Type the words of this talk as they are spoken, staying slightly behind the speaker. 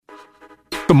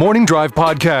The Morning Drive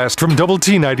podcast from Double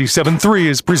T 97.3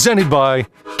 is presented by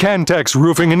Cantex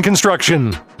Roofing and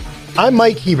Construction. I'm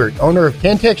Mike Hebert, owner of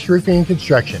Cantex Roofing and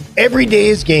Construction. Every day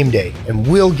is game day, and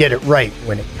we'll get it right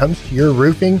when it comes to your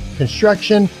roofing,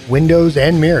 construction, windows,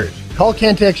 and mirrors. Call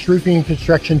Cantex Roofing and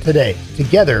Construction today.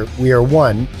 Together, we are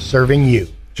one serving you.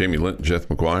 Jamie Lent and Jeff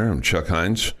McGuire. I'm Chuck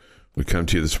Heinz. We come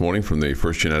to you this morning from the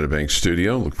First United Bank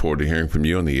studio. Look forward to hearing from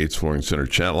you on the Yates Flooring Center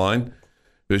chat line.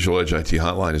 Visual Edge IT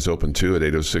hotline is open too at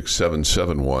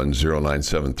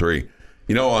 806-771-0973.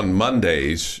 You know, on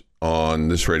Mondays on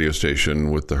this radio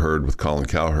station with The Herd with Colin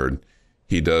Cowherd,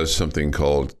 he does something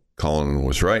called Colin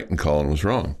Was Right and Colin Was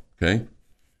Wrong. Okay?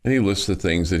 And he lists the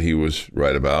things that he was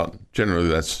right about. Generally,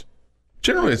 it's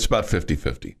about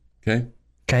 50-50. Okay?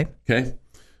 Okay?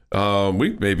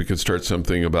 We maybe could start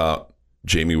something about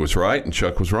Jamie was right and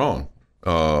Chuck was wrong.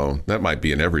 That might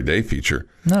be an everyday feature.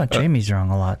 No, Jamie's wrong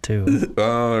a lot too.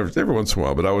 Every once in a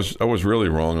while, but I was really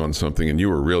wrong on something, and you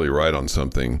were really right on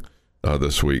something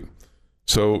this week.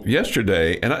 So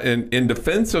yesterday, and in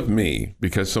defense of me,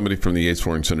 because somebody from the Yates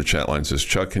Flooring Center chat line says,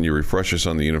 Chuck, can you refresh us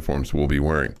on the uniforms we'll be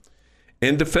wearing?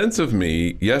 In defense of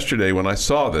me, yesterday when I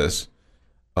saw this,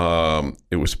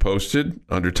 it was posted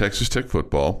under Texas Tech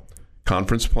football,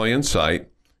 conference play in sight,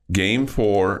 game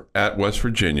 4 at West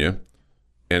Virginia.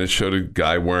 And it showed a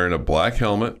guy wearing a black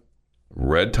helmet,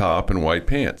 red top, and white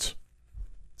pants.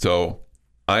 So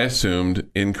I assumed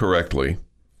incorrectly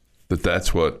that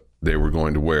that's what they were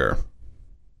going to wear.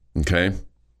 Okay?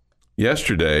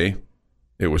 Yesterday,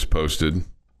 it was posted,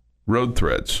 road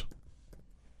threads.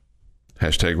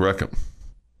 #Wreck'em.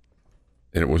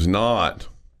 And it was wrong.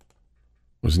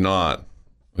 It was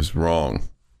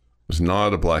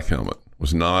not a black helmet. It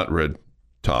was not red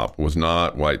top, was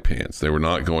not white pants. They were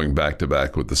not going back to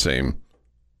back with the same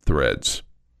threads.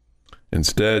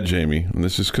 Instead, Jamie, and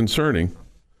this is concerning,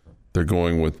 they're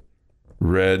going with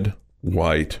red,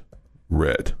 white,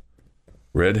 red.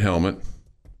 Red helmet,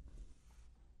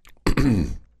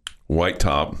 white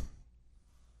top,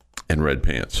 and red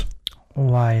pants.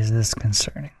 Why is this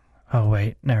concerning? Oh,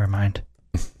 wait, never mind.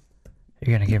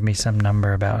 You're going to give me some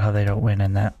number about how they don't win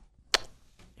in that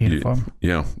uniform?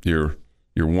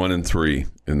 You're 1-3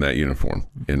 in that uniform,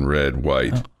 in red,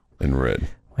 white, and red.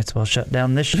 Might as well shut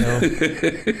down this show.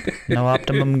 No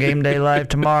Optimum Game Day Live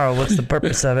tomorrow. What's the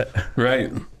purpose of it?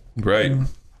 Right.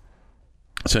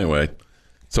 So anyway,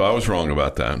 so I was wrong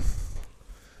about that.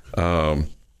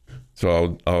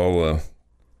 So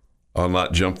I'll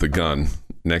not jump the gun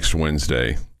next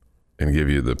Wednesday and give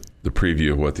you the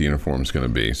preview of what the uniform is going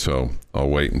to be. So I'll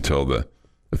wait until the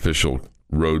official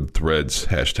Road Threads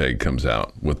hashtag comes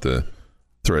out with the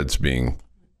threads being,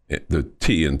 the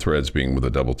T in threads being with a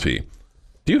double T.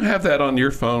 Do you have that on your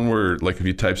phone where, like, if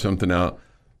you type something out,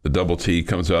 the double T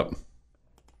comes up?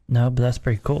 No, but that's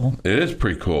pretty cool. It is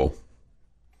pretty cool.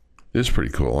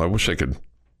 I wish I could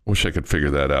figure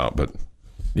that out, but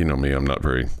you know me, I'm not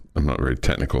very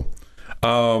technical.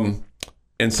 And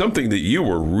something that you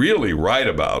were really right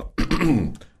about,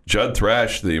 Judd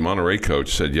Thrash, the Monterey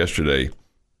coach, said yesterday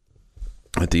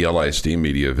at the LISD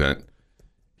media event.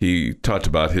 He talked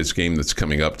about his game that's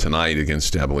coming up tonight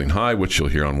against Abilene High, which you'll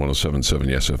hear on 107.7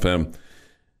 Yes FM.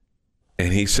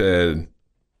 And he said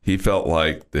he felt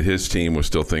like that his team was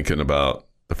still thinking about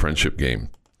the friendship game.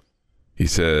 He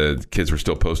said kids were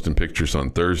still posting pictures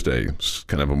on Thursday. It's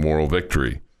kind of a moral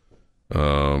victory.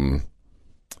 And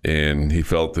he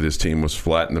felt that his team was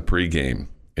flat in the pregame.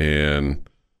 And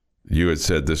you had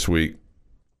said this week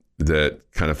that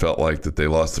kind of felt like that they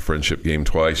lost the friendship game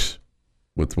twice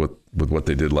with what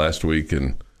they did last week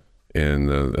and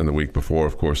the week before,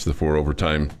 of course, the 4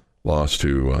 overtime loss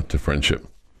to Friendship.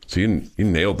 So you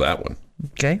nailed that one.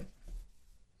 Okay.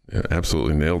 Yeah,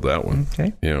 absolutely nailed that one.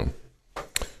 Okay. Yeah.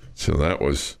 So there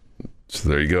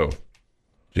you go.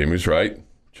 Jamie's right.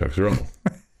 Chuck's wrong.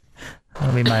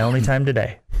 That'll be my only time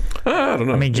today. I don't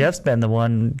know. I mean, Jeff's been the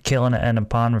one killing it and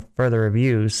upon further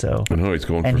reviews. So I know he's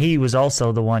going. And he was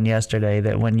also the one yesterday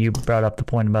that when you brought up the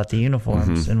point about the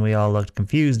uniforms and we all looked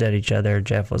confused at each other,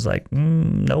 Jeff was like,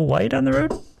 no white on the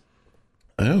road?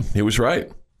 Yeah, he was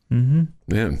right. Mm-hmm.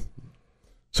 Man.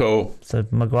 So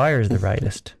McGuire's the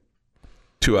rightest.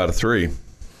 2 out of 3.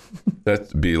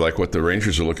 That'd be like what the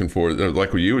Rangers are looking for.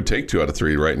 Like what you would take 2 out of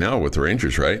 3 right now with the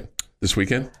Rangers, right? This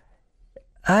weekend?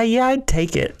 Yeah, I'd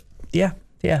take it. Yeah,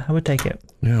 I would take it.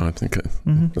 Yeah, I think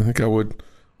I would.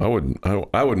 I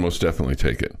would most definitely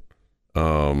take it.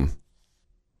 I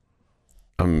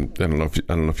don't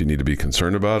know if you need to be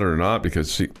concerned about it or not,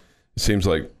 because it seems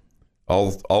like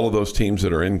all of those teams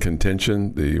that are in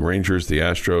contention, the Rangers, the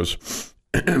Astros,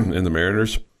 and the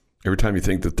Mariners, every time you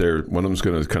think that one of them's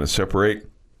going to kind of separate,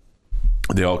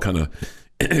 they all kind of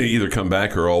either come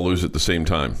back or all lose at the same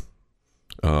time.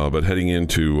 But heading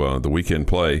into the weekend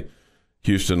play,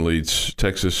 Houston leads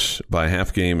Texas by a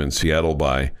half game and Seattle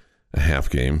by a half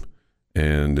game.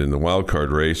 And in the wild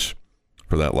card race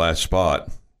for that last spot,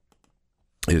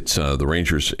 it's the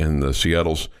Rangers and the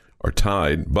Seattles are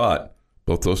tied, but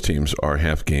both those teams are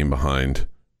half game behind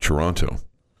Toronto.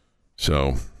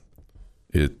 So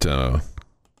it's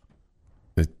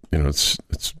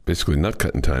basically nut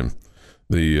cutting time.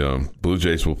 The Blue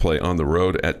Jays will play on the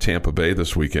road at Tampa Bay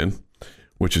this weekend,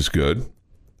 which is good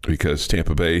because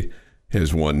Tampa Bay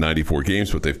has won 94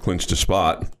 games, but they've clinched a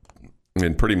spot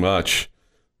and pretty much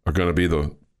are going to be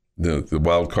the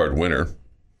wild card winner.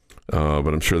 But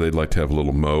I'm sure they'd like to have a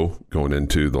little mo going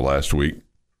into the last week.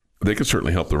 They could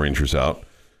certainly help the Rangers out.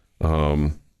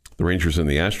 The Rangers and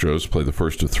the Astros play the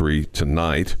first of three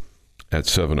tonight at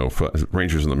 7:05.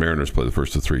 Rangers and the Mariners play the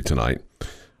first of three tonight.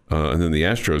 And then the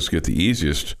Astros get the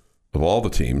easiest of all the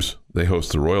teams. They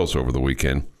host the Royals over the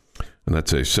weekend, and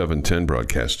that's a 7:10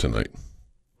 broadcast tonight.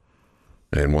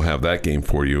 And we'll have that game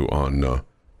for you on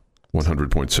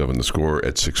 100.7 The Score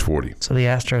at 6:40. So the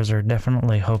Astros are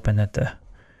definitely hoping that the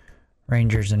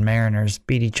Rangers and Mariners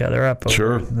beat each other up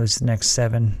over this next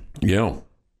 7. Yeah.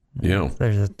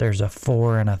 There's a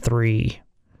 4 and a 3.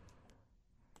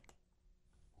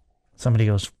 Somebody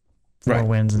goes 4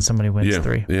 wins and somebody wins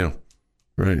 3. Yeah.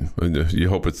 Right. You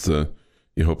hope it's the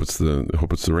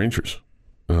Rangers.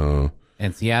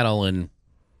 And Seattle and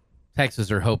Texas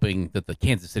are hoping that the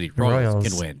Kansas City Royals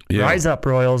can win. Yeah. Rise up,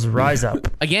 Royals, rise up.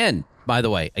 Again, by the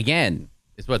way,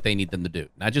 is what they need them to do.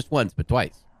 Not just once, but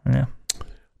twice. Yeah.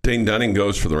 Dane Dunning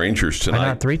goes for the Rangers tonight. Why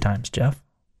not 3 times, Jeff?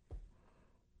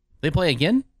 They play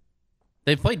again?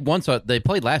 They played once. They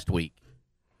played last week.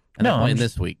 And they're playing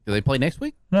this week. Do they play next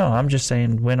week? No, I'm just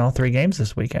saying win all 3 games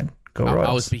this weekend. Go Royals.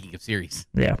 I was speaking of series.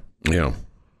 Yeah. Yeah.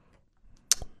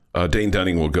 Dane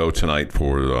Dunning will go tonight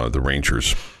for the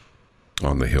Rangers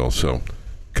on the Hill. So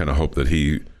kind of hope that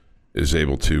he is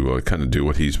able to kind of do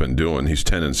what he's been doing. He's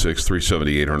 10-6,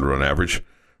 370, 800 on average.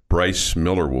 Bryce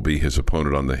Miller will be his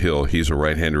opponent on the Hill. He's a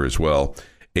right-hander as well.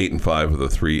 8-5 with a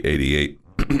 388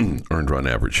 earned run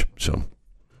average. So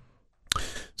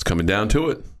it's coming down to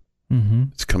it. Mm-hmm.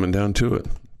 It's coming down to it.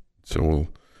 So we'll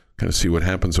kind of see what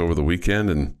happens over the weekend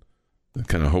and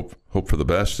kind of hope for the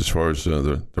best as far as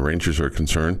the Rangers are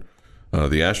concerned.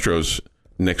 The Astros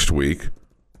next week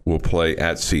will play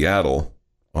at Seattle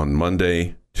on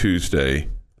Monday, Tuesday,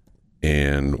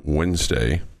 and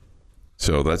Wednesday.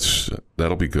 So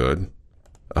that'll be good.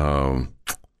 And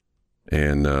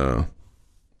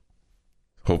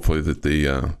hopefully that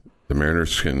the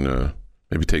Mariners can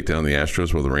maybe take down the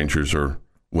Astros while the Rangers are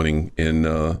winning in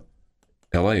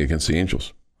L.A. against the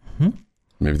Angels. Mm-hmm.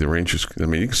 Maybe the Rangers, you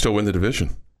can still win the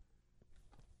division.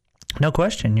 No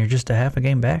question. You're just a half a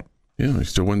game back. Yeah, you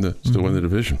still win the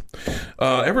division.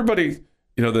 Everybody,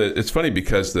 it's funny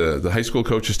because the high school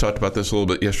coaches talked about this a little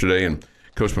bit yesterday, and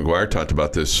Coach McGuire talked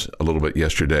about this a little bit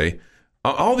yesterday.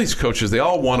 All these coaches, they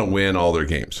all want to win all their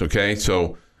games, okay?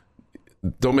 So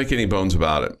don't make any bones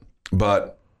about it.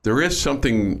 But there is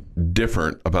something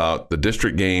different about the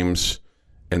district games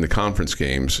and the conference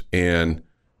games. And,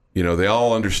 they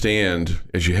all understand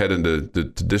as you head into the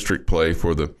district play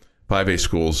for the 5A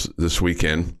schools this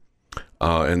weekend,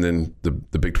 and then the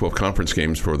Big 12 conference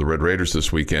games for the Red Raiders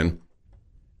this weekend,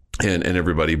 and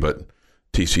everybody but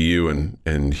TCU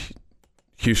and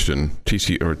Houston,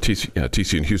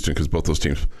 TCU and Houston, because both those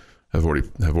teams have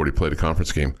already played a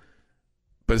conference game.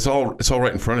 But it's all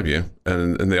right in front of you,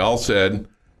 and they all said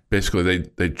basically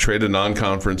they trade a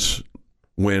non-conference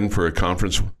win for a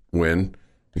conference win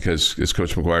because, as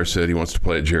Coach McGuire said, he wants to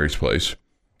play at Jerry's place,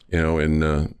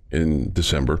 in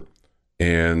December,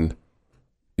 and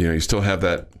you still have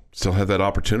that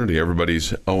opportunity.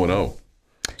 Everybody's 0-0,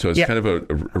 so it's kind of a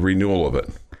renewal of it.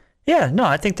 Yeah, no,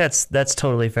 I think that's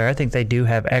totally fair. I think they do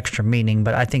have extra meaning,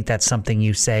 but I think that's something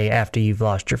you say after you've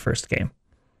lost your first game.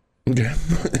 Okay.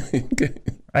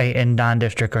 Right, in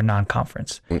non-district or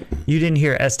non-conference. You didn't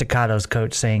hear Estacado's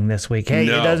coach saying this week, hey, It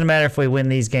doesn't matter if we win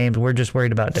these games, we're just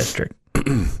worried about district.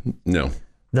 No.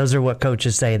 Those are what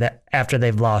coaches say that after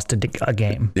they've lost a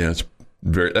game. Yeah,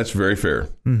 that's very fair.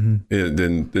 Mm-hmm.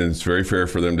 Then it's very fair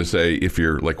for them to say if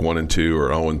you're like 1-2 or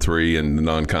 0-3 in the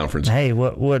non-conference. Hey,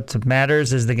 what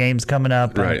matters is the games coming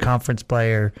up, right. Conference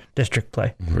play or district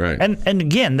play. Right. And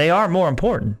again, they are more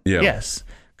important. Yeah. Yes,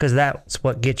 because that's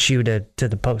what gets you to the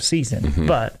postseason. Mm-hmm.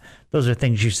 But those are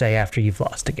things you say after you've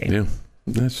lost a game. Yeah,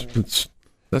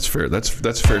 that's fair. That's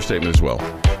a fair statement as well.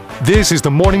 This is the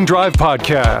Morning Drive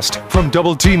Podcast from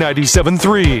Double T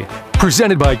 97.3,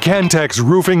 presented by Cantex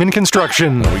Roofing and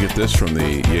Construction. We get this from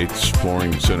the Yates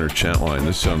Flooring Center chat line.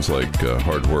 This sounds like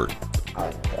hard work.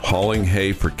 Hauling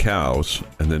hay for cows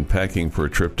and then packing for a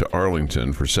trip to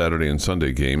Arlington for Saturday and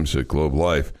Sunday games at Globe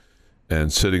Life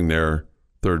and sitting there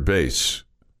third base.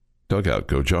 Dugout,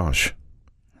 go Josh.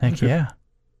 Heck yeah.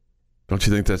 Don't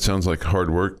you think that sounds like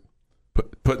hard work?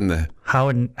 Putting the...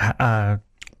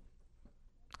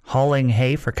 Hauling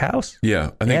hay for cows? Yeah,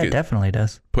 I think it definitely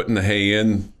does. Putting the hay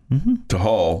in to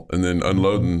haul and then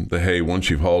unloading the hay once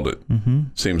you've hauled it.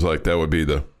 Seems like that would be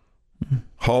the...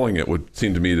 Hauling it would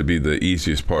seem to me to be the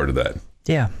easiest part of that.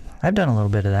 Yeah, I've done a little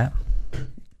bit of that.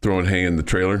 Throwing hay in the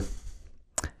trailer?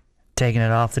 Taking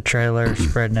it off the trailer,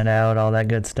 spreading it out, all that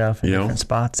good stuff in different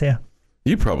spots, yeah.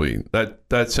 You probably...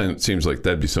 That seems like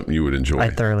that'd be something you would enjoy.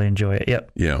 I thoroughly enjoy it,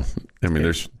 yep. Yeah. I mean,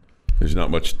 there's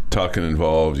not much talking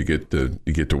involved. You get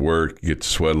to work, you get to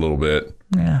sweat a little bit.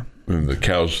 Yeah. And the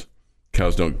cows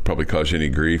don't probably cause you any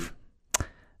grief.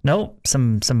 Nope,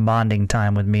 some bonding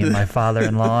time with me and my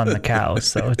father-in-law and the cows,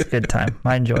 so it's a good time.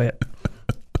 I enjoy it.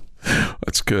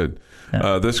 That's good.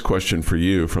 Yeah. This question for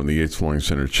you from the Yates Flooring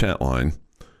Center chat line.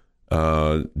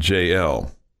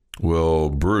 JL, will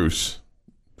Bruce,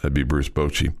 that'd be Bruce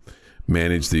Bochy,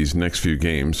 manage these next few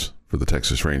games for the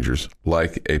Texas Rangers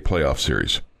like a playoff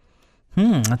series?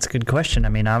 That's a good question. I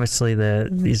mean, obviously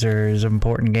these are as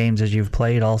important games as you've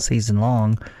played all season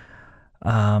long.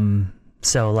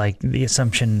 So, like, the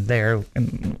assumption there,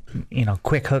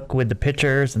 quick hook with the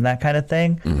pitchers and that kind of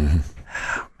thing.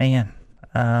 Man,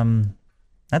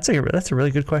 that's a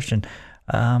really good question.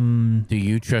 Do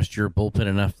you trust your bullpen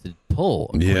enough to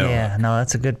pull? Yeah, no,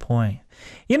 that's a good point.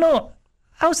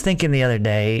 I was thinking the other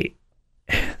day,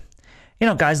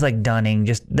 guys like Dunning,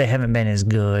 they haven't been as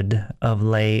good of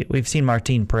late. We've seen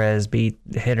Martin Perez be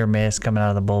hit or miss coming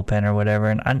out of the bullpen or whatever.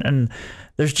 And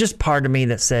there's just part of me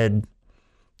that said,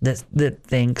 that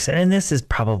thinks, and this is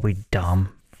probably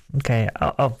dumb, okay,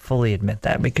 I'll fully admit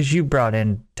that, because you brought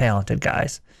in talented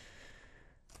guys.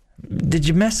 Did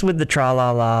you mess with the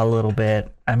tra-la-la a little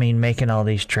bit? I mean, making all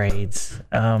these trades.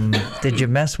 Did you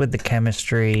mess with the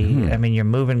chemistry? I mean, you're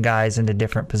moving guys into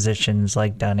different positions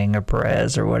like Dunning or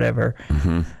Perez or whatever.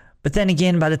 But then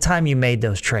again, by the time you made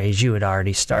those trades, you had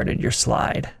already started your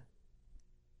slide.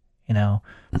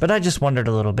 But I just wondered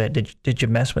a little bit, did you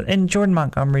mess with... And Jordan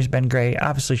Montgomery's been great.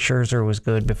 Obviously, Scherzer was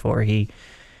good before he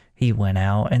went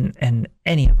out, and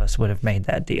any of us would have made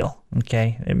that deal,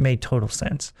 okay? It made total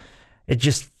sense. It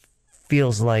just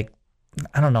feels like,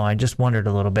 I don't know, I just wondered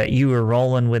a little bit. You were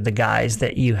rolling with the guys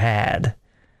that you had.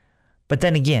 But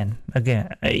then again,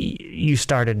 you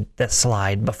started that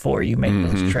slide before you made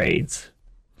those trades.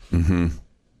 I don't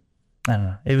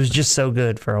know. It was just so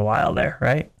good for a while there,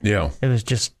 right? Yeah. It was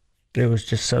just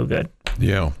so good.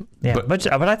 Yeah. Yeah. But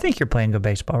I think you're playing good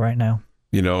baseball right now.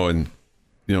 Maybe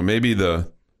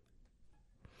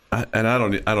I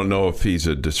don't know if he's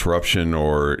a disruption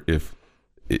or if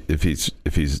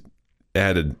he's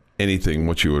added anything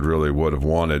what you would have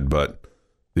wanted, but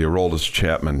the Aroldis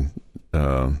Chapman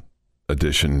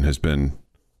addition has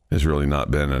really not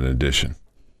been an addition.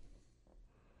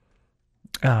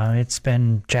 It's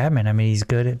been Chapman. I mean, he's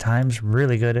good at times,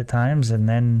 really good at times, and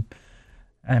then,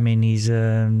 I mean, he's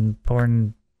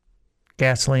pouring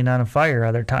gasoline on a fire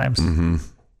other times.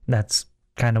 That's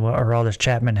kind of what Aroldis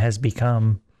Chapman has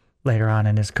become later on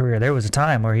in his career. There was a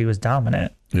time where he was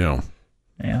dominant. Yeah.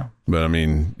 Yeah. But, I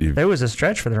mean... There was a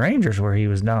stretch for the Rangers where he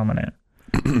was dominant.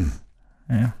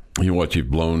 Yeah.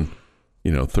 You've blown,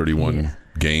 31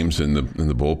 games in the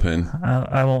bullpen.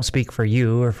 I won't speak for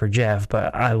you or for Jeff,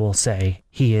 but I will say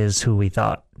he is who we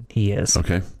thought he is.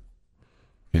 Okay.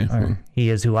 Yeah. He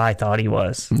is who I thought he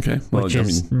was. Okay. Well, which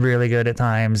is really good at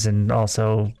times and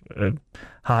also a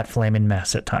hot flaming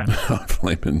mess at times. Hot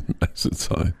flaming mess at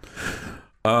times.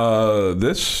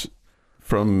 This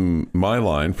from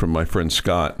my friend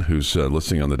Scott, who's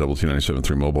listening on the Double T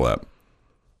 97.3 mobile app.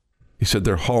 He said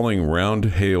they're hauling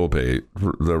round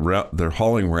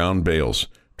bales.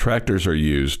 Tractors are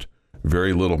used.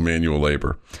 Very little manual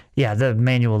labor. Yeah, the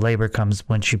manual labor comes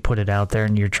once you put it out there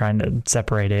and you're trying to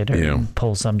separate it or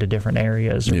pull some to different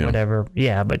areas or whatever.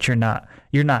 Yeah, but you're not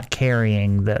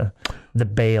carrying the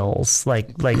bales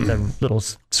like the little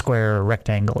square or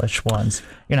rectangle-ish ones.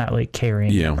 You're not like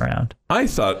carrying them around. I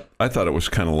thought it was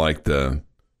kind of like the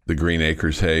Green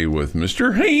Acres hay with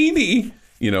Mr. Haney.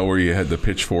 Where you had the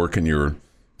pitchfork and you were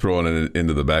throwing it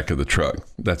into the back of the truck.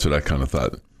 That's what I kind of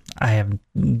thought. I have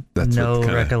no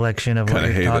recollection of what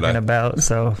you're talking about.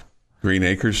 So Green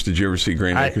Acres. Did you ever see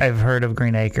Green Acres? I've heard of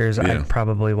Green Acres. Yeah. I've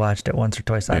probably watched it once or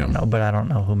twice. I don't know, but I don't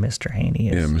know who Mr. Haney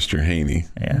is. Yeah, Mr. Haney.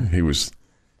 Yeah.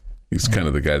 He's kind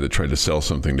of the guy that tried to sell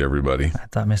something to everybody. I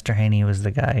thought Mr. Haney was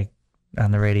the guy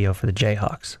on the radio for the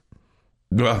Jayhawks.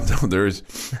 Well, no,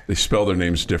 they spell their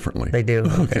names differently. They do.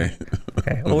 Okay.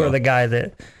 Okay. Or the guy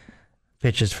that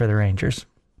pitches for the Rangers.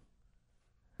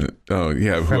 Oh,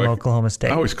 yeah. From Oklahoma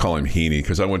State. I always call him Heaney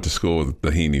because I went to school with the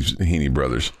Heaney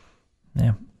brothers.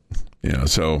 Yeah. Yeah.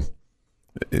 So,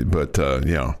 but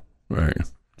yeah, right.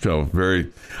 So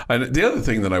the other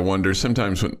thing that I wonder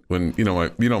sometimes when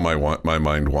my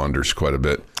mind wanders quite a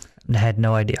bit. I had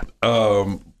no idea.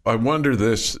 I wonder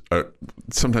this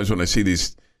sometimes when I see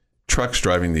these trucks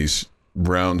driving these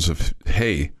rounds of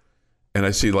hay, and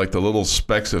I see like the little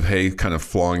specks of hay kind of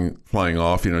flying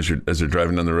off, as they're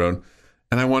driving down the road,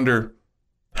 and I wonder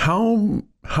how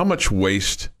much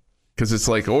waste, because it's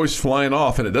like always flying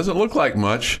off, and it doesn't look like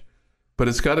much, but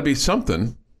it's got to be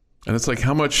something, and it's like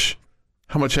how much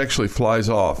actually flies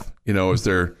off, as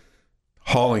they're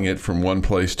hauling it from one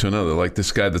place to another, like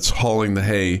this guy that's hauling the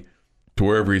hay to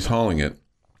wherever he's hauling it,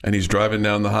 and he's driving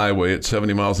down the highway at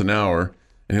 70 miles an hour.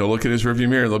 And he'll look at his rearview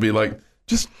mirror and there'll be like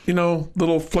just,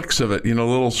 little flicks of it,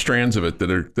 little strands of it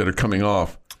that are coming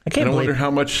off. I wonder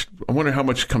how much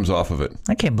comes off of it.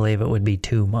 I can't believe it would be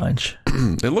too much.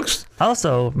 It looks.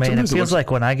 Also, man, it feels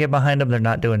like when I get behind them, they're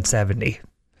not doing 70.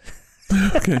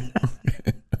 Okay.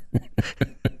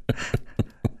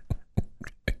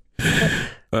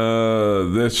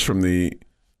 This from the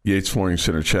Yates Flooring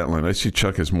Center chat line. I see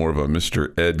Chuck as more of a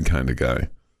Mr. Ed kind of guy.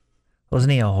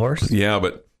 Wasn't he a horse? Yeah,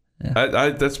 but I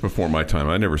that's before my time.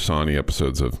 I never saw any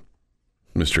episodes of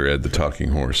Mr. Ed the Talking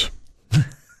Horse.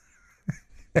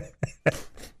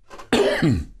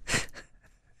 I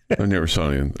never saw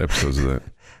any episodes of that.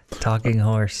 Talking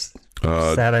Horse.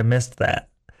 Sad I missed that.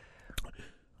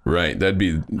 Right, that'd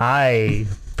be...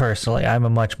 Personally, I'm a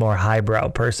much more highbrow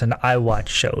person. I watch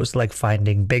shows like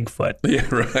Finding Bigfoot. Yeah,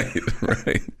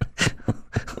 right.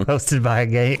 Hosted by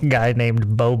a guy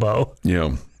named Bobo.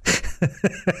 Yeah.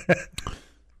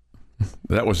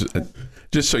 That was,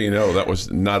 just so you know, that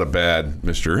was not a bad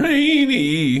Mr.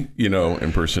 Haney,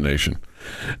 impersonation.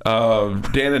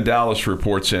 Dan in Dallas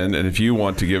reports in, and if you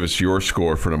want to give us your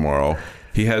score for tomorrow,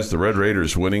 he has the Red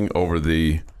Raiders winning over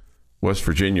the West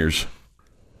Virginians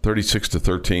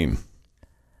 36-13.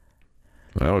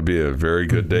 That would be a very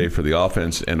good day for the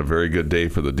offense and a very good day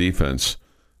for the defense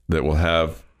that will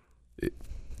have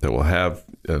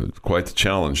quite the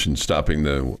challenge in stopping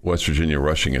the West Virginia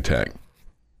rushing attack,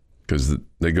 because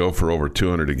they go for over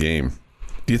 200 a game.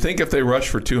 Do you think if they rush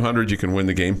for 200, you can win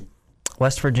the game?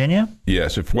 West Virginia?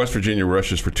 Yes. If West Virginia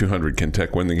rushes for 200, can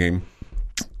Tech win the game?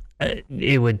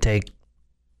 It would take,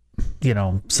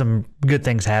 some good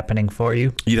things happening for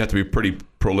you. You'd have to be pretty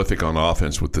prolific on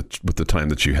offense with the time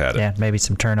that you had it. Yeah, maybe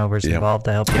some turnovers involved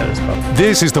to help you out as well.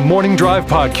 This is the Morning Drive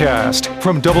Podcast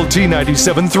from Double T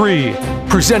 97.3,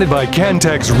 presented by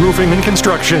Cantex Roofing and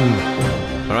Construction.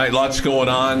 All right, lots going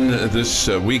on this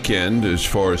weekend as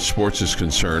far as sports is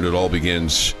concerned. It all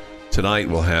begins tonight.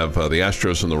 We'll have the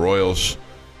Astros and the Royals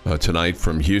tonight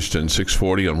from Houston,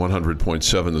 6:40 on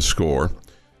 100.7 The Score.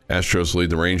 Astros lead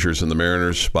the Rangers and the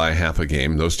Mariners by half a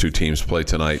game. Those two teams play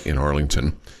tonight in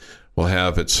Arlington. We'll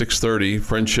have at 6:30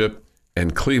 Friendship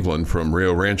and Cleveland from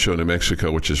Rio Rancho, New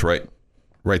Mexico, which is right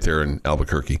there in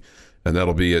Albuquerque. And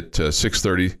that'll be at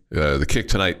 6:30. The kick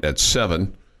tonight at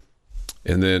 7.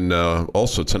 And then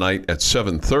also tonight at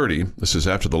 7:30, this is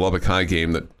after the Lubbock High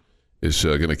game that is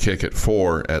going to kick at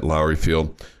 4 at Lowry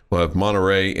Field. We'll have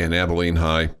Monterey and Abilene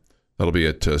High. That'll be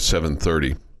at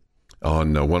 7:30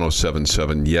 on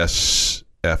 107.7 Yes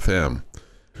FM.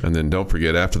 And then don't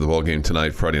forget, after the ball game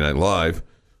tonight, Friday Night Live,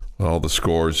 all the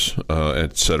scores,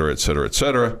 et cetera,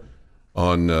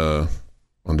 on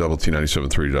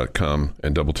doublet97.3.com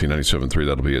and Double T97.3.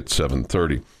 That'll be at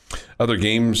 7:30. Other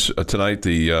games tonight,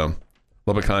 the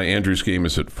Lubbock High Andrews game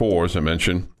is at 4, as I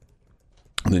mentioned.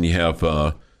 And then you have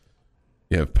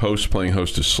Post playing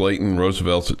host to Slayton.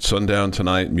 Roosevelt's at sundown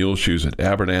tonight. Mule Shoes at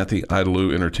Abernathy.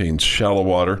 Idalou entertains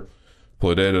Shallow-Water.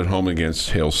 Floydette at home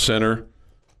against Hale Center.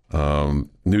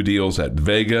 New Deals at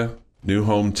Vega. New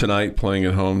Home tonight, playing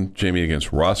at home. Jamie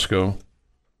against Roscoe.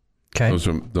 Okay.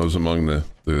 Those among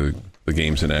the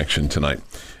games in action tonight.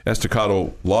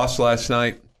 Estacado lost last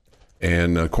night,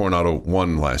 and Coronado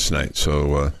won last night.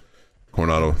 So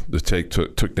Coronado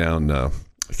took down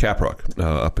Caprock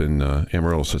up in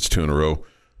Amarillo. So it's 2 in a row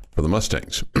for the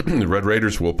Mustangs. The Red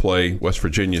Raiders will play West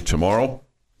Virginia tomorrow.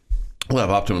 We'll have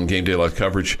Optimum Game Day Live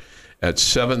coverage at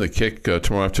 7. The kick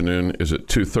tomorrow afternoon is at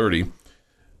 2:30.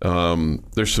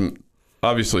 There's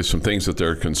obviously some things that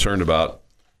they're concerned about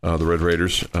the Red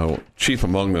Raiders. Chief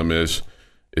among them is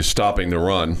stopping the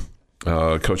run.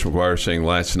 Coach McGuire saying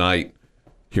last night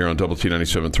here on Double T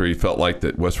 97.3 felt like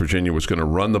that West Virginia was going to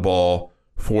run the ball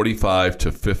 45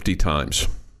 to 50 times.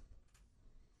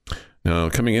 Now,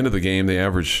 coming into the game, they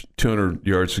averaged 200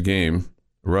 yards a game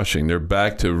rushing. They're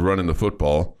back to running the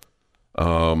football.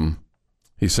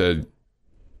 He said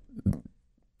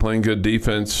playing good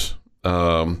defense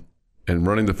and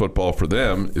running the football for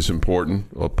them is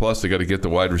important. Well, plus, they got to get the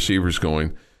wide receivers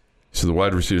going. So the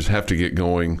wide receivers have to get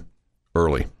going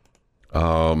early.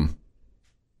 And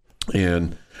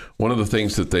one of the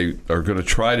things that they are going to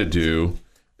try to do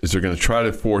is they're going to try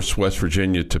to force West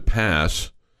Virginia to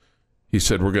pass. He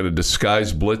said we're going to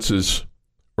disguise blitzes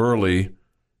early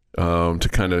to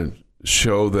kind of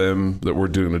show them that we're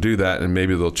going to do that, and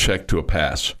maybe they'll check to a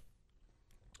pass.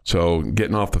 So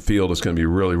getting off the field is going to be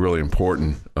really, really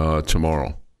important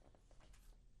tomorrow.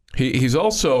 He's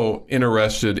also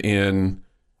interested in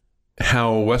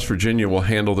how West Virginia will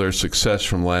handle their success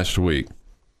from last week.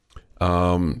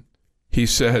 He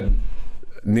said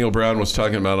Neil Brown was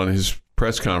talking about on his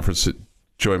press conference that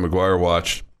Joey McGuire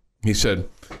watched. He said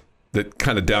that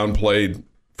kind of downplayed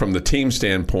from the team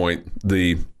standpoint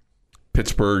the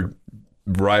Pittsburgh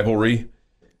rivalry.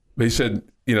 But he said,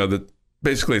 that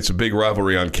basically it's a big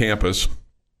rivalry on campus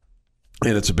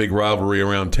and it's a big rivalry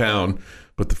around town,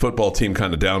 but the football team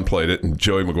kind of downplayed it, and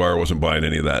Joey McGuire wasn't buying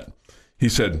any of that. He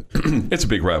said, it's a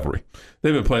big rivalry.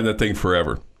 They've been playing that thing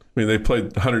forever. I mean, they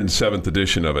played the 107th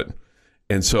edition of it.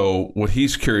 And so what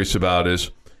he's curious about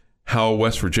is how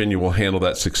West Virginia will handle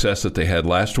that success that they had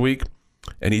last week.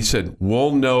 And he said,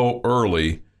 we'll know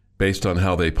early based on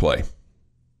how they play.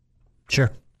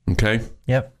 Sure. Okay?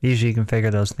 Yep. Usually you can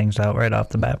figure those things out right off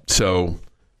the bat. So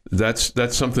that's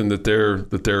something that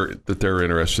they're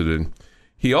interested in.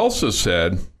 He also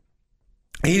said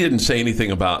he didn't say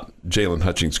anything about Jalen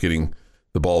Hutchings getting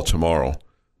the ball tomorrow,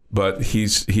 but he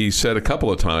said a couple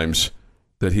of times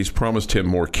that he's promised him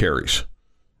more carries.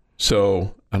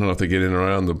 So I don't know if they get in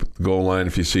around the goal line,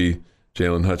 if you see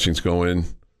Jalen Hutchings go in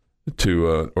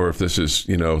to, or if this is,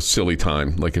 silly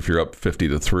time, like if you're up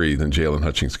 50-3, then Jalen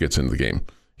Hutchings gets into the game.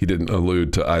 He didn't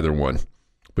allude to either one,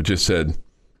 but just said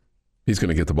he's going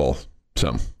to get the ball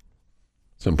some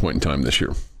point in time this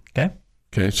year.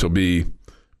 Okay. So be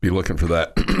looking for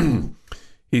that.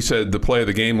 He said the play of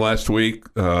the game last week,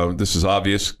 this is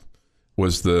obvious,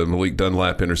 was the Malik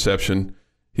Dunlap interception.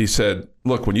 He said,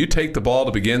 look, when you take the ball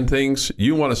to begin things,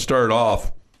 you want to start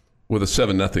off with a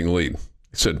 7-0 lead.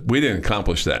 He said, we didn't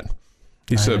accomplish that.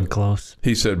 He said, close.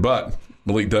 He said, but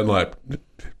Malik Dunlap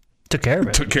took care of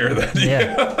it. Took care of that.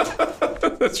 Yeah.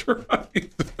 That's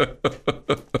right.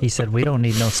 He said, we don't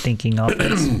need no stinking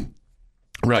offense.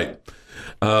 Right.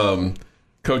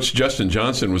 Coach Justin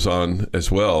Johnson was on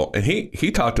as well, and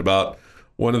he talked about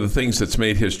one of the things that's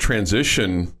made his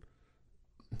transition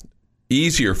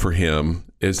easier for him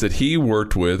is that he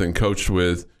worked with and coached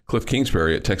with Cliff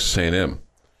Kingsbury at Texas A&M.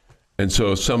 And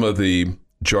so some of the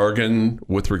jargon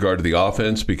with regard to the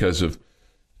offense, because of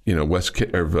Zach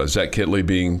Kitley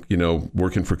being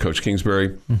working for Coach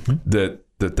Kingsbury,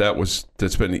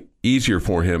 that's been easier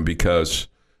for him because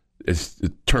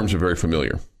the terms are very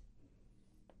familiar.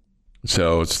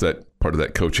 So it's that part of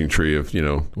that coaching tree of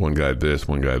one guy this,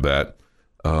 one guy that,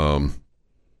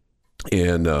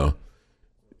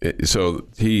 so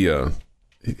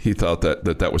he thought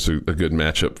that was a good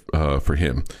matchup for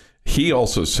him. He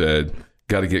also said,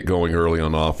 got to get going early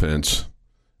on offense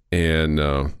and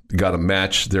got to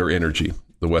match their energy,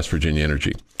 the West Virginia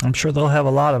energy. I'm sure they'll have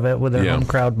a lot of it with their home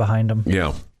crowd behind them.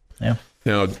 Yeah.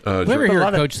 Now, ever hear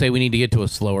a coach say we need to get to a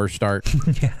slower start?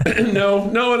 No,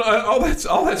 and all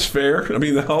that's fair. I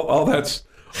mean, all that's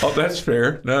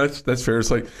fair. No, that's fair.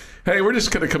 It's like, hey, we're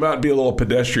just going to come out and be a little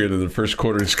pedestrian in the first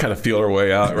quarter, just kind of feel our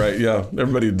way out, right? Yeah,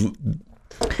 everybody.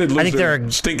 They'd lose their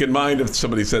stinking mind if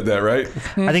somebody said that, right?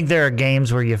 I think there are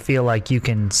games where you feel like you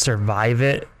can survive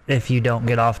it if you don't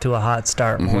get off to a hot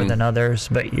start more than others.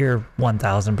 But you're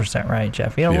 1,000% right,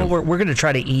 Jeff. We're going to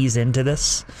try to ease into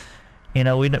this. We're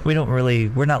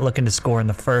not looking to score in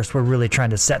the first. We're really trying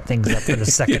to set things up for the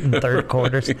second and third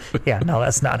quarters. Yeah, no,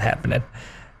 that's not happening.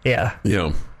 Yeah.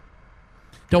 Yeah.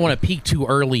 Don't want to peak too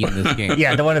early in this game.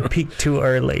 Yeah, don't want to peak too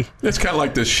early. It's kind of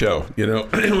like this show, we don't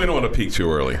want to peak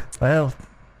too early. Well,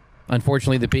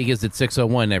 unfortunately, the peak is at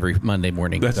 6:01 every Monday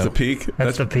morning. That's the peak?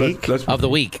 That's the peak? That's of the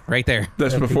week, right there.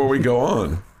 That's before we go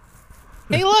on.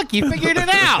 Hey, look, you figured it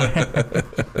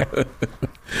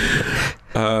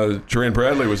out. Duran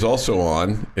Bradley was also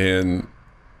on, and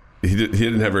he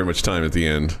didn't have very much time at the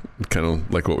end, kind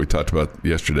of like what we talked about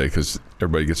yesterday, because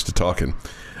everybody gets to talking.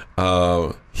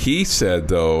 He said,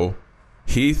 though,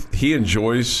 he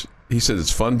enjoys. He said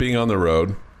it's fun being on the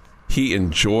road. He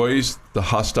enjoys the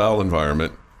hostile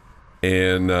environment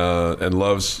and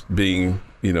loves being,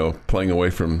 playing away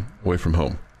from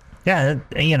home. Yeah,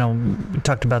 we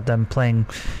talked about them playing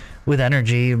with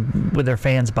energy with their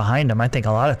fans behind them. I think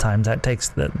a lot of times that takes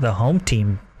the home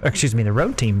team, the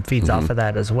road team feeds off of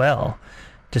that as well.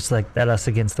 Just like that us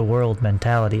against the world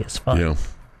mentality is fun.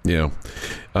 Yeah.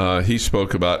 He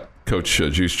spoke about Coach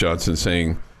Juice Johnson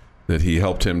saying that he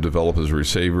helped him develop as a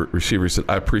receiver. He said,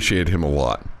 I appreciate him a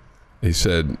lot. He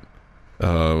said,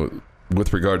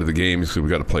 with regard to the game, he said, we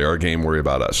got to play our game, worry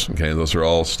about us. Okay, those are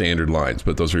all standard lines,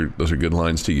 but those are good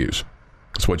lines to use.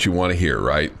 That's what you want to hear,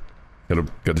 right?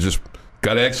 Got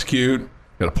to execute.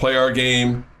 Got to play our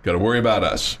game. Got to worry about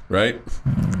us, right?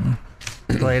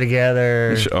 Play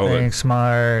together. Think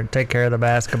smart. Take care of the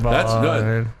basketball. That's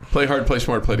good. Play hard, play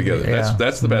smart, play together. Yeah.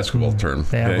 That's the basketball term.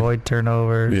 Yeah, okay? avoid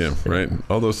turnovers. Yeah, right.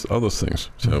 All those things.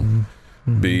 So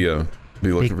be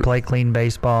looking for play clean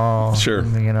baseball. Sure.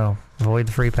 Avoid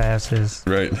the free passes.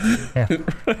 Right. Yeah.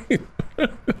 Right.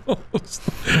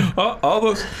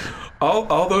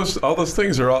 all those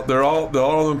things they're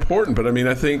all important. But I mean,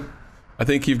 I think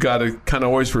you've got to kind of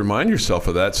always remind yourself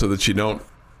of that so that you don't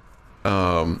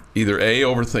either A,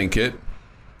 overthink it,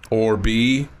 or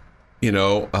B,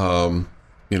 lollygag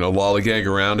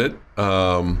around it,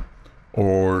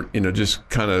 or just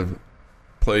kind of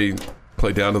play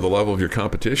down to the level of your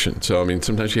competition. So I mean,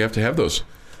 sometimes you have to have those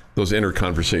inner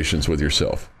conversations with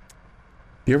yourself.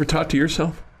 You ever talk to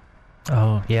yourself?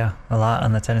 Oh yeah, a lot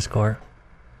on the tennis court.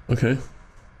 Okay.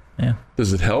 Yeah.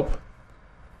 Does it help?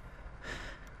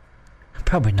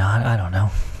 Probably not. I don't know.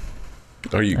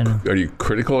 Are you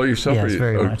critical of yourself? Yes,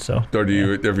 very much so. Or do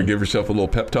you ever give yourself a little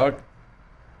pep talk?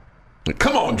 Like,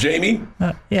 come on, Jamie.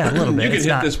 Yeah, a little bit. You can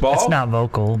hit this ball. It's not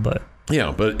vocal, but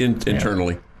yeah, but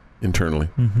internally.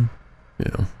 Mm-hmm.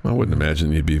 Yeah, I wouldn't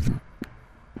imagine you'd be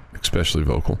especially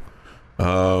vocal.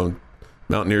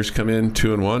 Mountaineers come in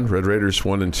 2-1. Red Raiders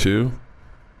 1-2.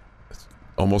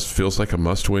 Almost feels like a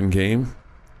must-win game,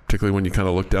 particularly when you kind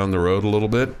of look down the road a little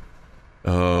bit.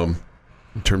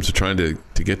 In terms of trying to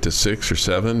get to 6 or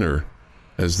 7, or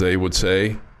as they would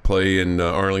say, play in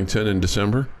Arlington in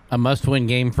December. A must-win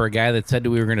game for a guy that said that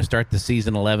we were going to start the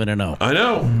season 11-0. I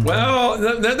know. Well,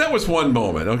 that was one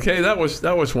moment. Okay, that was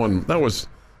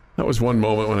one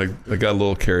moment when I got a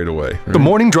little carried away. Right? The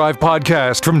Morning Drive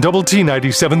podcast from Double T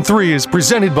 97.3 is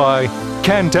presented by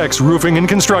Cantex Roofing and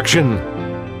Construction.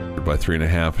 By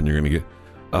 3.5, and you're going to get.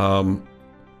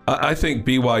 I think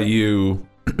BYU.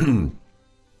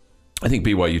 I think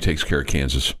BYU takes care of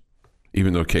Kansas,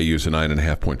 even though KU is a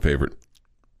 9.5-point favorite.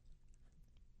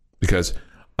 Because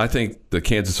I think the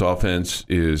Kansas offense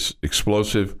is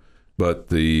explosive, but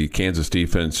the Kansas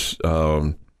defense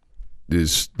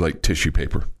is like tissue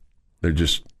paper. They're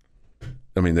just,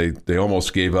 they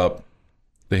almost gave up.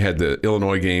 They had the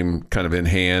Illinois game kind of in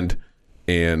hand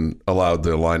and allowed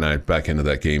the Illini back into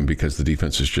that game because the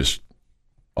defense is just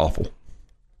awful.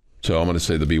 So I'm going to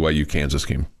say the BYU-Kansas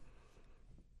game.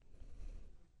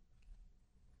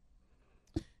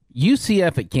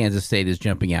 UCF at Kansas State is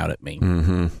jumping out at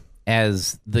me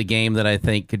as the game that I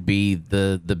think could be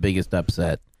the biggest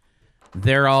upset.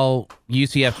 They're all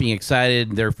UCF being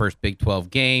excited, their first Big 12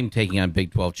 game, taking on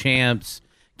Big 12 champs.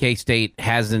 K-State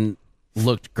hasn't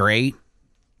looked great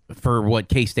for what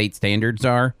K-State standards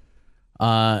are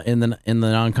in the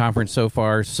non-conference so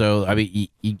far. So, I mean,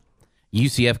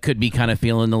 UCF could be kind of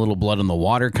feeling a little blood in the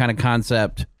water kind of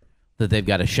concept that they've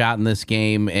got a shot in this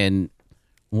game. And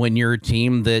when you're a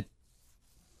team that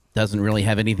doesn't really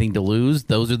have anything to lose,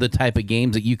 those are the type of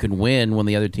games that you can win when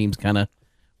the other team's kind of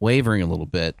wavering a little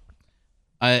bit.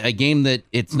 A game that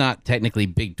it's not technically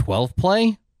Big 12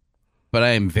 play, but I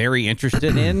am very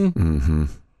interested in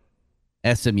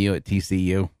SMU at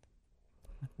TCU.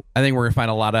 I think we're going to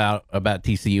find a lot out about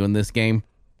TCU in this game,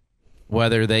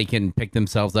 whether they can pick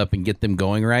themselves up and get them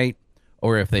going right,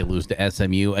 or if they lose to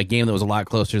SMU, a game that was a lot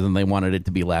closer than they wanted it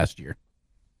to be last year.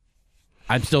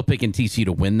 I'm still picking TCU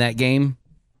to win that game,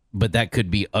 but that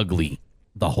could be ugly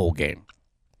the whole game.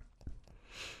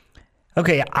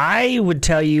 Okay, I would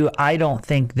tell you I don't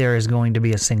think there is going to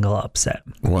be a single upset.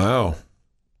 Wow.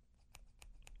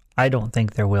 I don't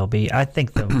think there will be. I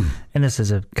think, and this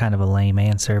is a kind of a lame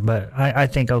answer, but I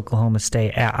think Oklahoma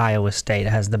State at Iowa State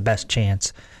has the best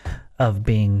chance of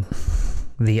being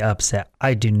the upset.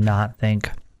 I do not think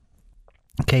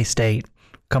K-State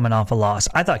coming off a loss.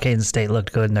 I thought Kansas State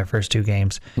looked good in their first 2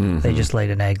 games. They just laid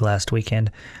an egg last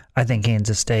weekend. I think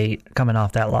Kansas State coming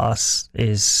off that loss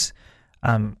is,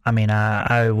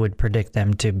 I would predict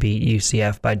them to beat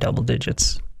UCF by double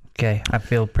digits. Okay, I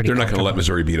feel pretty. They're not going to let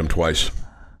Missouri beat them twice.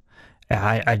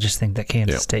 I just think that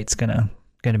Kansas State's gonna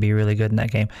be really good in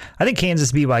that game. I think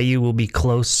Kansas BYU will be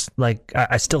close. Like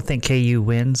I still think KU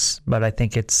wins, but I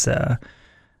think it's that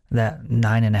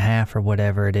 9.5 or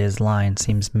whatever it is line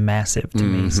seems massive to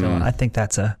me. So I think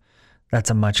that's a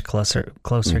much closer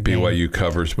game. BYU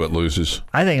covers but loses.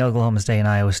 I think Oklahoma State and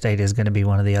Iowa State is going to be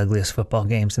one of the ugliest football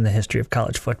games in the history of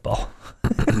college football.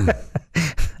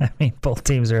 I mean, both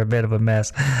teams are a bit of a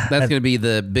mess. That's going to be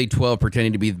the Big 12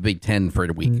 pretending to be the Big 10 for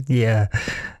a week. Yeah. I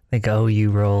think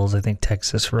OU rolls. I think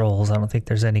Texas rolls. I don't think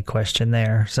there's any question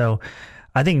there. So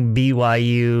I think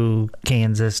BYU,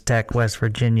 Kansas, Tech, West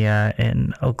Virginia,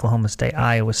 and Oklahoma State,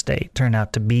 Iowa State turn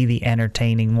out to be the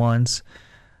entertaining ones.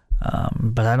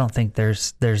 But I don't think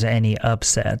there's any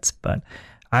upsets. But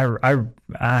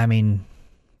I mean,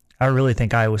 I really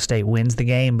think Iowa State wins the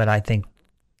game, but I think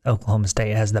Oklahoma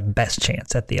State has the best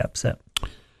chance at the upset.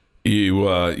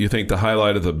 You think the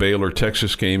highlight of the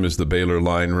Baylor-Texas game is the Baylor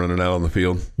line running out on the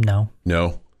field? No.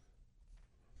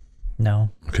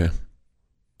 Okay.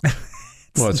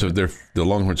 Well, so the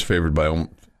Longhorns favored by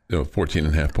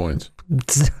 14.5 points.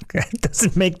 It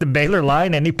doesn't make the Baylor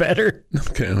line any better.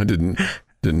 Okay, I didn't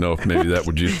know if maybe that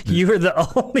would just... You are the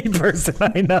only person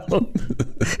I know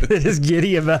that is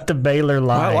giddy about the Baylor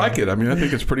line. I like it. I mean, I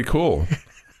think it's pretty cool.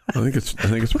 I think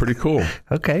it's pretty cool.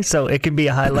 Okay, so it can be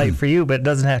a highlight for you, but it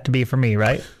doesn't have to be for me,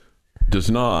 right?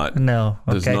 Does not. No.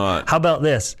 Okay. Does not. How about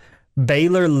this?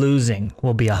 Baylor losing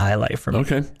will be a highlight for me.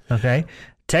 Okay.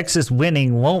 Texas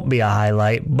winning won't be a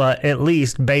highlight, but at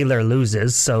least Baylor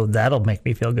loses, so that'll make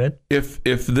me feel good. If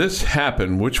this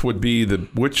happened, which would be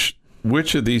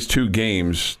which of these two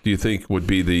games do you think would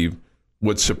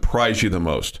surprise you the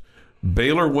most?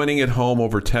 Baylor winning at home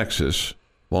over Texas,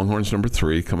 Longhorns number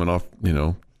 3, coming off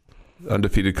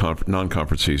undefeated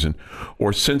non-conference season,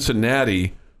 or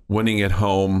Cincinnati winning at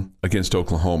home against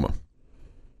Oklahoma?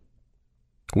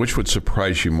 Which would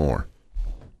surprise you more?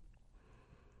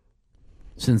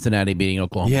 Cincinnati beating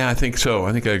Oklahoma. Yeah, I think so.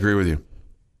 I think I agree with you.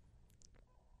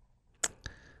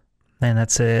 Man,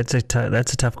 that's a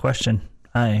tough question.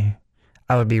 I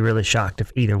would be really shocked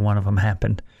if either one of them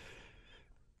happened.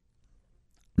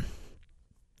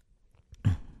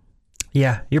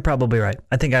 Yeah, you're probably right.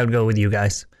 I think I would go with you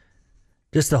guys.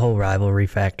 Just the whole rivalry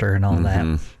factor and all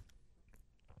that.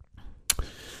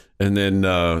 And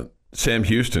then Sam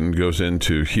Houston goes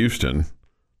into Houston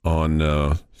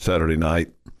on Saturday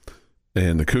night,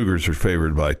 and the Cougars are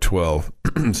favored by 12.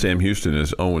 Sam Houston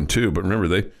is 0-2, but remember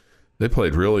they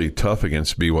played really tough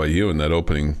against BYU in that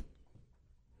opening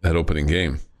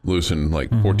game, losing like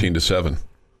 14-7.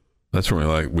 That's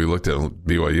when we looked at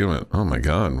BYU and went, oh my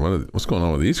God, what's going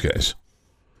on with these guys?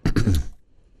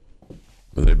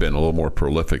 But they've been a little more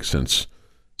prolific since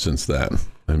that,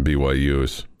 and BYU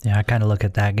is I kind of look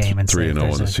at that game and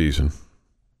 3-0 in the season.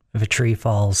 If a tree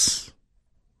falls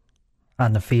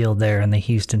on the field there in the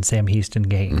Sam Houston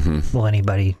game, will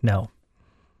anybody know?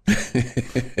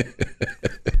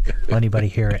 Will anybody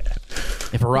hear it?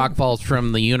 If a rock falls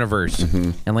from the universe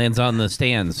and lands on the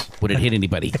stands, would it hit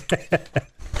anybody?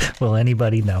 Will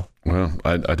anybody know? Well,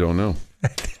 I don't know. I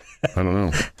don't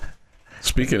know.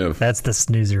 Speaking of, that's the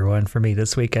snoozer one for me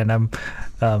this weekend.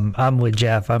 I'm with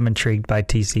Jeff. I'm intrigued by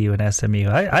TCU and SMU.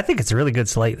 I think it's a really good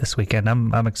slate this weekend.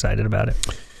 I'm excited about it.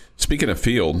 Speaking of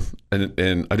field,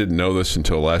 and I didn't know this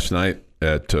until last night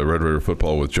at Red River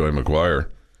Football with Joey McGuire,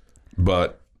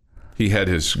 but he had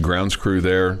his grounds crew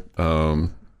there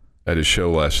at his show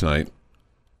last night.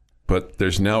 But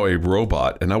there's now a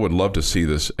robot, and I would love to see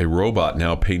this. A robot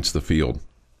now paints the field.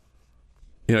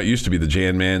 It used to be the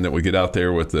Jan Man that would get out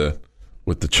there with the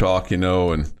chalk,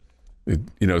 and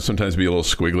sometimes be a little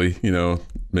squiggly,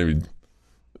 maybe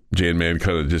Jan Man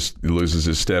kind of just loses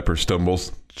his step or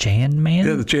stumbles. Jan Man?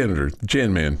 Yeah, the janitor, the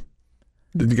Jan Man.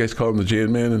 Didn't you guys call him the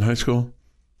Jan Man in high school?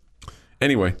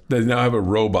 Anyway, they now have a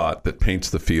robot that paints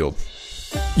the field.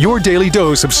 Your daily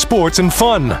dose of sports and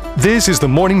fun. This is the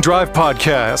Morning Drive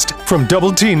Podcast from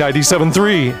Double T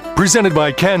 97.3, presented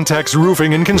by Cantex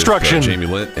Roofing and Construction. With, Jamie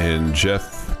Lent and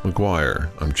Jeff McGuire.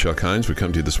 I'm Chuck Heinz. We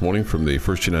come to you this morning from the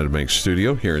First United Bank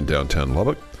studio here in downtown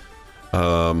Lubbock.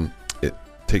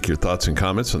 Take your thoughts and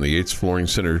comments on the Yates Flooring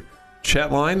Center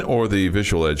chat line or the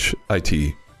Visual Edge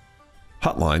IT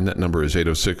hotline. That number is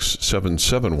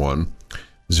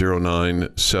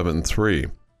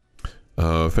 806-771-0973.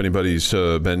 If anybody's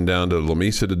been down to La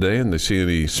Mesa today and they see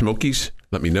any Smokies,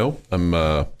 let me know. I'm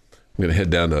going to head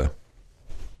down to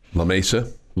La Mesa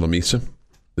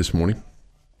this morning.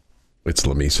 It's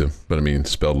La Mesa, but I mean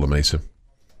spelled La Mesa.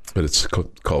 But it's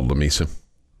called La Mesa.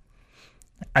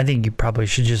 I think you probably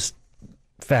should just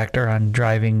factor on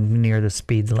driving near the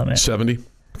speed limit. 70?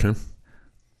 Okay.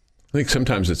 I think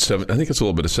sometimes it's I think it's a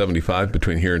little bit of 75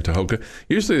 between here and Tahoka.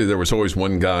 Usually there was always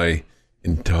one guy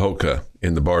in Tahoka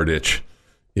in the bar ditch,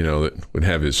 that would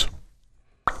have his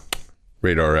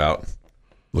radar out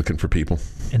looking for people.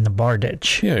 In the bar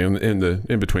ditch. Yeah,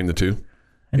 in between the two.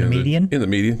 In the median? In the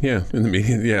median, yeah. In the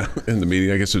median, yeah. In the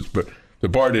median, I guess but the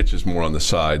bar ditch is more on the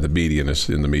side. The median is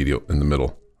in the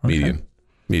middle. Okay.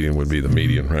 Median would be the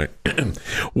median, right?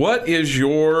 What is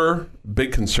your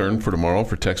big concern for tomorrow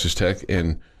for Texas Tech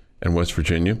and West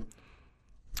Virginia?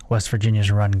 West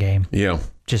Virginia's run game. Yeah.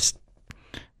 Just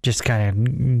kind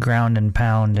of ground and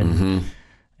pound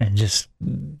and just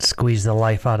squeeze the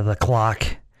life out of the clock.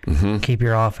 Mm-hmm. Keep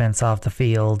your offense off the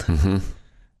field. Mm-hmm.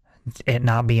 It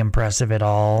not be impressive at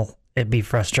all. It be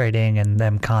frustrating, and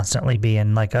them constantly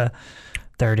being like a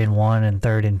 3rd and 1 and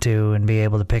 3rd and 2 and be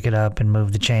able to pick it up and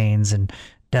move the chains and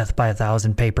death by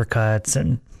 1,000 paper cuts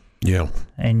and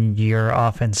your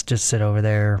offense just sit over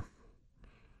there,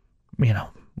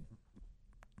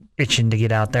 itching to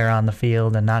get out there on the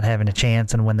field and not having a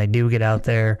chance. And when they do get out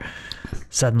there,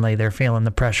 suddenly they're feeling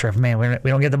the pressure of, man, we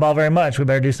don't get the ball very much. We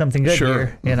better do something good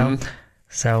here,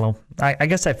 So I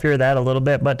guess I fear that a little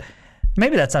bit, but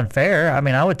maybe that's unfair. I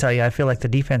mean, I would tell you, I feel like the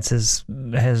defense has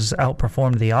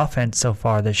outperformed the offense so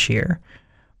far this year.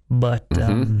 But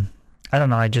I don't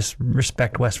know. I just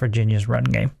respect West Virginia's run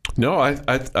game. No, I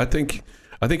think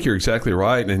you're exactly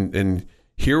right. And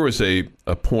here was a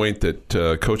point that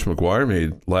Coach McGuire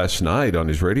made last night on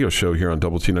his radio show here on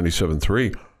Double T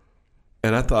 97.3.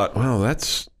 And I thought, wow,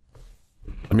 that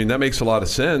makes a lot of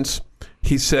sense.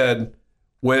 He said,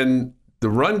 when the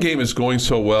run game is going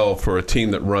so well for a team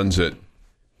that runs it,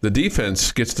 the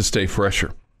defense gets to stay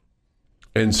fresher.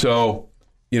 And so,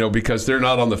 because they're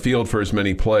not on the field for as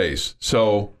many plays.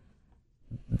 So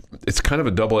it's kind of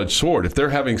a double-edged sword. If they're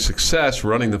having success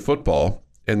running the football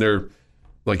and they're,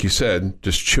 like you said,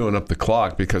 just chewing up the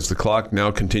clock because the clock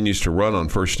now continues to run on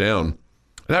first down.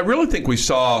 And I really think we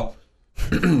saw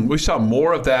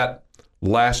more of that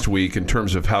last week in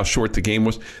terms of how short the game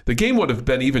was. The game would have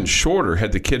been even shorter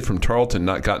had the kid from Tarleton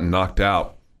not gotten knocked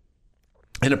out.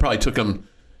 And it probably took him,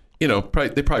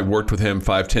 they probably worked with him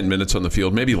 5-10 minutes on the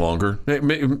field, maybe longer. That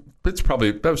was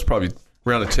probably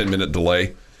around a 10-minute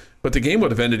delay. But the game would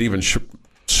have ended even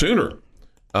sooner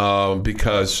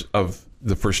because of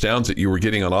the first downs that you were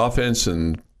getting on offense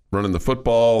and running the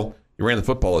football. You ran the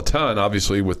football a ton,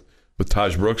 obviously, with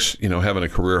Taj Brooks, having a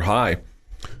career high.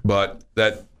 But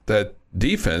that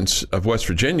defense of West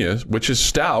Virginia, which is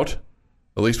stout,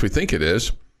 at least we think it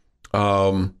is,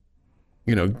 having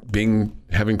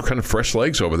kind of fresh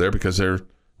legs over there because they're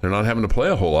not having to play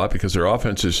a whole lot because their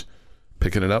offense is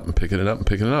picking it up and picking it up and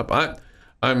picking it up.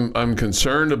 I'm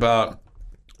concerned about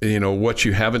what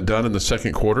you haven't done in the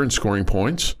second quarter and scoring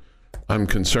points. I'm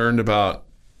concerned about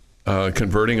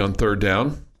converting on third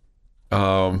down.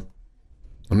 I'm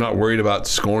not worried about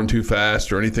scoring too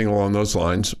fast or anything along those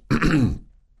lines.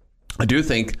 I do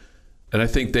think, and I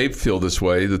think they feel this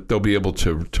way, that they'll be able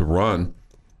to run.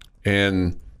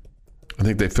 And I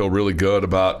think they feel really good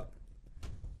about,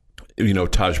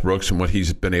 Taj Brooks and what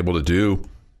he's been able to do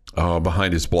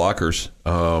behind his blockers.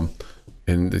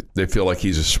 And they feel like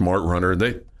he's a smart runner. I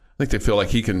think they feel like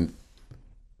he can.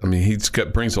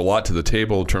 Brings a lot to the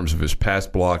table in terms of his pass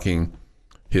blocking,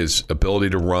 his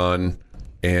ability to run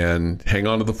and hang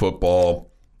on to the football,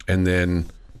 and then,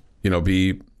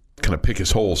 be kind of pick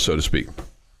his holes, so to speak.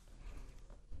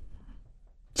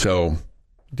 So,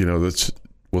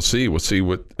 we'll see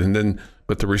what, and then,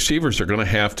 but the receivers are going to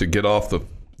have to get off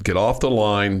the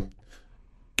line,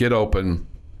 get open,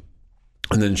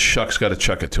 and then Shuck's got to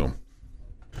chuck it to him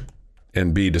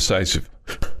and be decisive.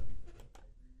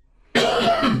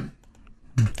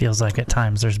 Feels like at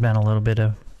times there's been a little bit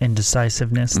of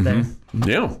indecisiveness there.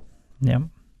 Yeah.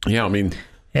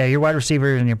 Your wide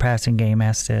receiver in your passing game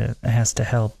has to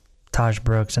help Taj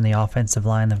Brooks and the offensive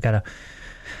line. They've got to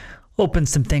open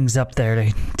some things up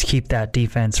there to keep that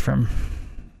defense from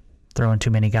throwing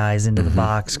too many guys into the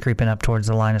box, creeping up towards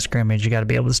the line of scrimmage. You got to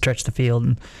be able to stretch the field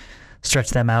and stretch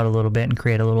them out a little bit and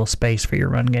create a little space for your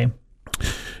run game.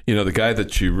 The guy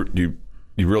that you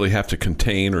really have to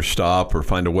contain or stop or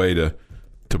find a way to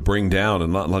bring down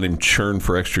and not let him churn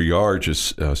for extra yards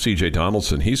is C.J.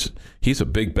 Donaldson. He's a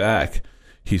big back.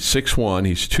 He's 6'1",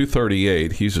 he's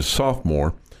 238, he's a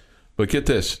sophomore. But get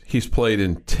this, he's played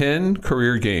in 10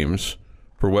 career games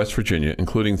for West Virginia,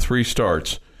 including 3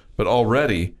 starts, but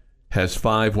already has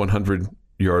 5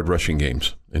 100-yard rushing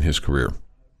games in his career.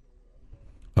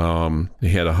 He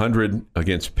had 100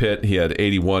 against Pitt. He had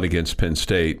 81 against Penn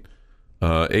State.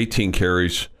 18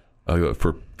 carries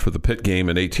for the Pitt game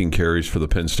and 18 carries for the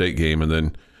Penn State game, and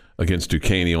then against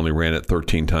Duquesne, he only ran it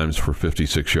 13 times for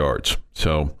 56 yards.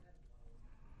 So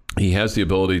he has the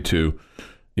ability to,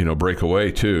 break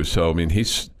away too. So I mean,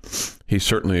 he's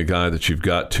certainly a guy that you've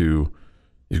got to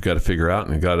figure out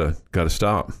and got to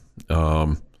stop.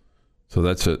 So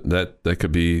that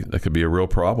could be a real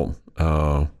problem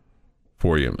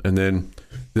for you. And then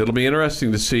it'll be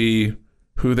interesting to see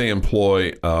who they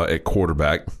employ at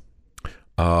quarterback.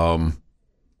 Do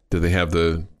they have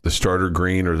the starter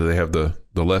Green, or do they have the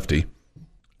lefty?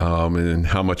 And then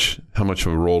how much of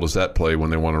a role does that play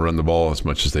when they want to run the ball as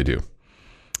much as they do?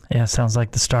 Yeah, sounds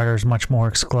like the starter is much more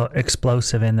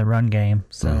explosive in the run game.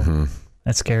 So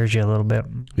that scares you a little bit.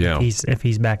 Yeah, if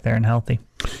he's back there and healthy.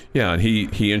 Yeah, and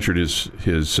he injured his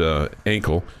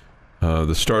ankle.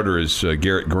 The starter is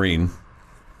Garrett Green.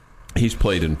 He's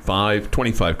played in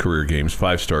 25 career games,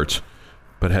 5 starts,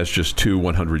 but has just 2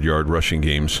 100-yard rushing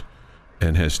games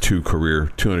and has 2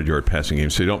 career 200-yard passing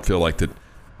games. So you don't feel like that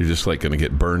you're just like going to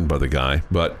get burned by the guy,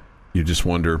 but you just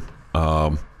wonder,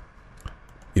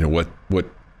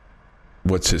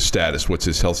 what's his status? What's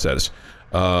his health status?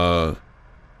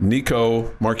 Nico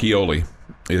Marchioli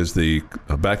is the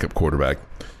backup quarterback.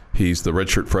 He's the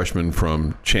redshirt freshman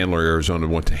from Chandler, Arizona,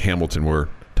 went to Hamilton where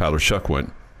Tyler Shuck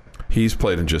went. He's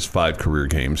played in just 5 career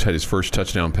games, had his first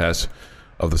touchdown pass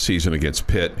of the season against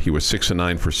Pitt. He was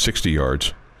 6-9 for 60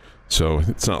 yards. So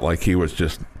it's not like he was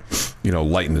just,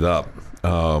 lighting it up.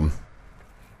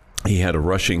 He had a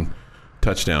rushing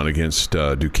touchdown against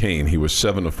Duquesne. He was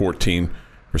 7-14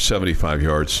 for 75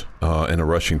 yards and a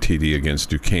rushing TD against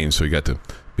Duquesne. So he got to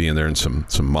be in there in some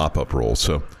mop-up roles.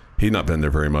 So he's not been there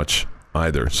very much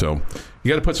either. So you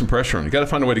got to put some pressure on. You got to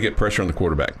find a way to get pressure on the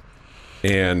quarterback.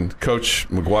 And Coach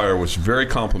McGuire was very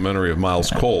complimentary of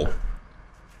Miles Cole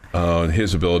and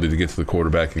his ability to get to the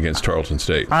quarterback against Tarleton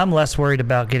State. I'm less worried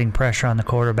about getting pressure on the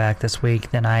quarterback this week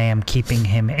than I am keeping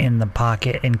him in the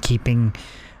pocket and keeping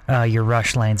your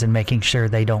rush lanes and making sure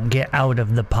they don't get out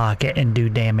of the pocket and do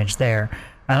damage there.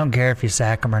 I don't care if you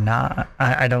sack them or not.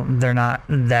 They're not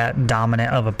that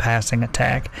dominant of a passing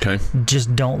attack. Okay.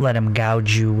 Just don't let them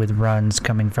gouge you with runs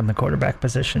coming from the quarterback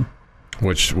position.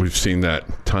 Which we've seen that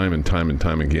time and time and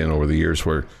time again over the years,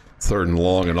 where 3rd and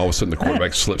long, and all of a sudden the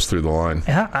quarterback slips through the line.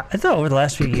 I thought over the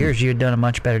last few years you had done a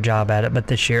much better job at it, but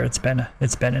this year it's been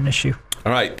an issue.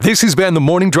 All right. This has been the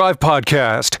Morning Drive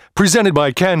Podcast, presented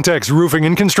by Cantex Roofing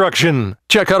and Construction.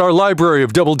 Check out our library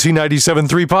of Double T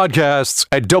 97.3 podcasts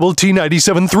at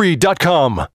doublet97.3.com.